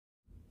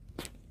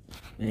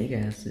Hey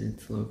guys,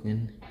 it's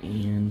Logan,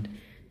 and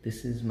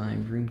this is my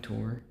room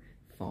tour,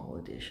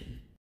 fall edition.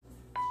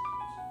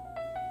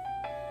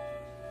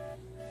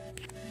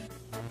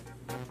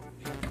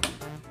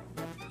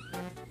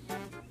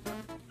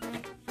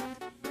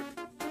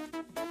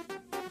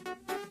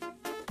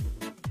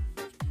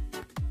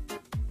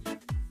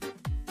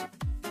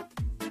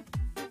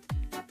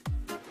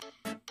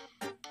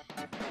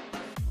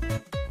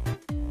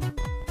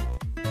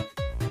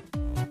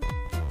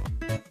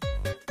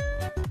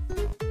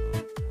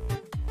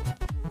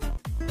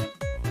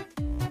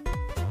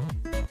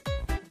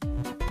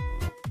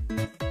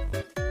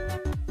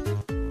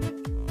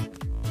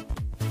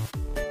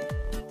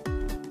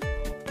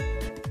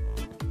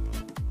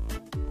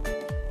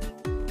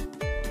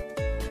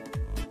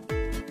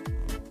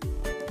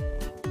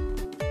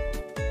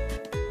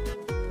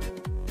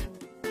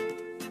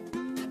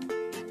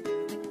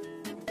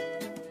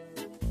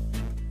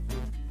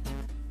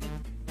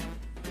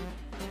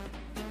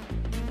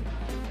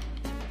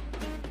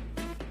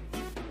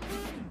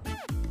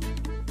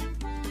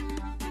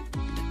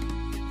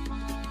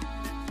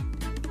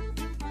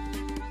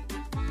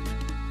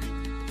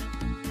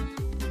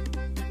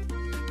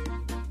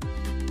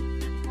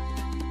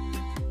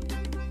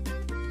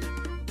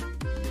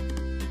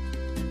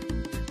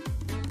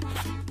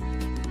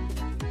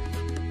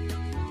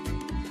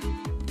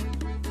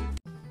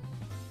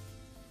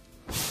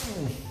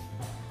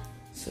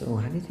 So,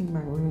 how do you think my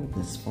room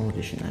this fall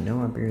edition? I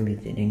know I barely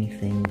did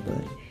anything,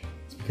 but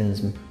it's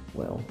because,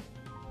 well,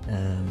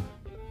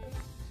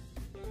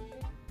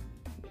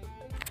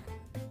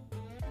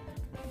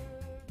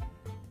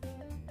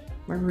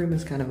 my room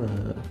is kind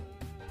of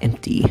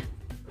empty.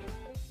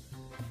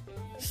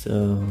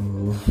 So,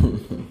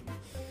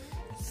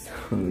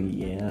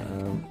 yeah,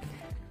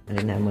 I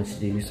didn't have much to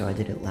do, so I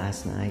did it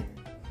last night,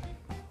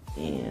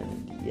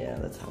 and yeah,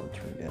 that's how it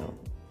turned out.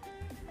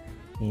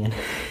 And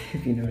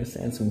if you notice,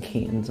 I had some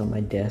cans on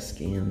my desk,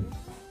 and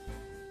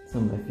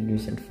some of my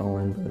fingers had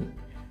fallen, but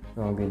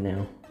they're all good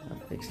now. I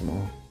fixed them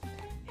all.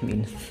 I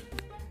mean,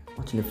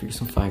 watching a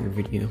FearsomeFire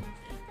video.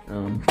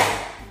 And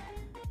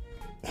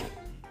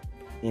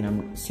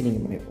I'm sitting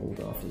in my old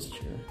office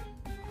chair.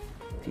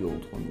 The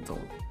old one that's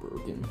all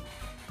broken.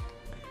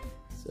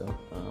 So,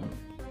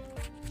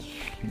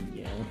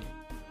 yeah.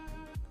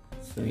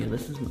 So yeah,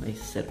 this is my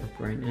setup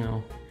right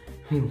now.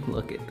 I mean,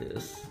 look at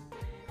this.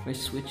 My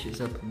Switch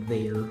is up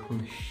there on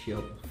the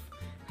shelf.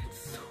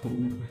 That's so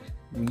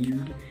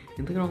weird. And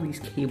look at all these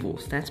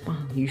cables. That's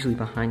usually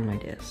behind my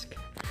desk.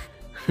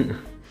 And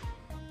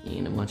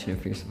I'm watching a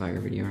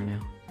FearsomeFire video right now.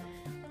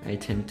 I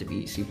attempt to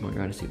be Super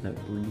Mario Odyssey without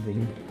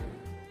breathing.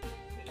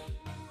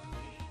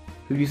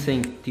 Who do you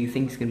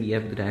think is gonna be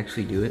able to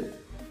actually do it?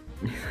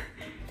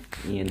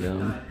 And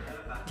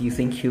do you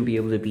think he'll be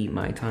able to beat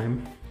my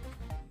time?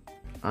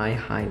 I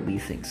highly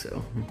think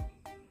so.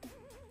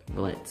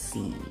 Let's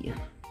see.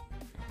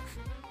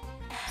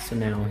 So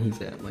now he's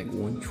at like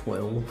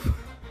 112.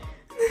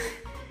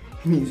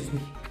 He's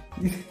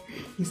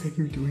like,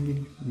 you're doing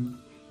anything.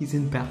 He's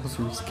in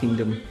Bowser's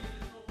Kingdom.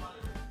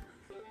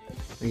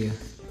 Oh yeah.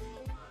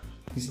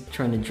 He's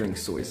trying to drink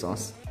soy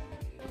sauce.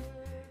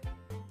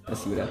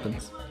 Let's see what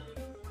happens.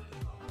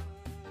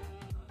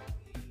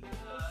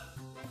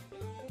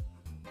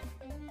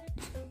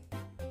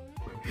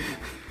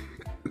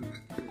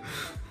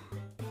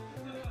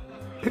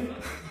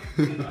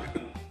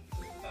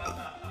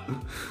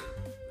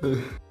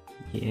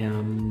 Yeah,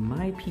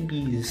 my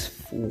PB is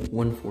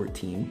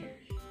 114.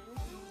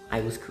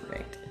 I was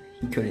correct.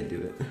 He couldn't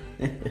do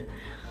it.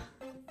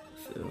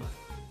 So,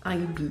 I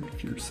beat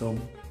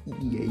Fearsome.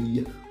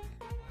 Yay.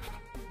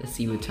 Let's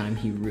see what time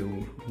he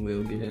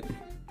will get.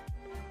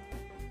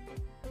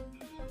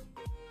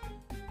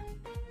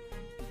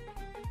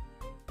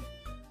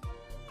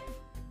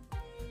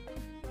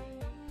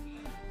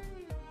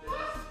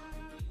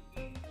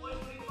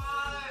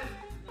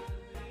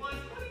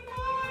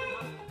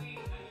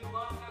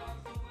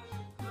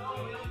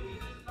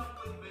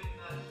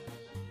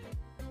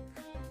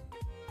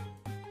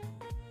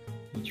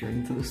 He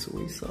drank to the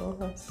soy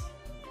sauce.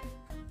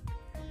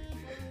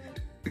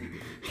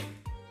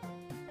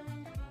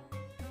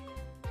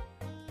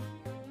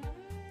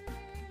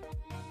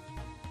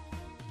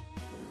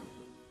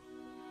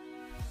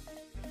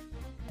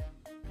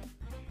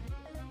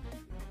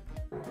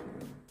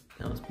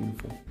 That was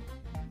beautiful.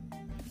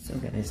 So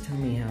guys, tell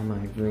me how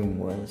my room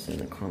was in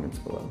the comments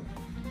below.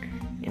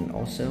 And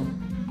also,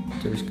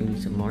 there's gonna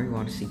be some Mario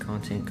Odyssey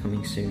content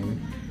coming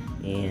soon,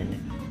 and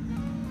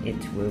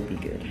it will be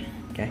good,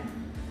 okay?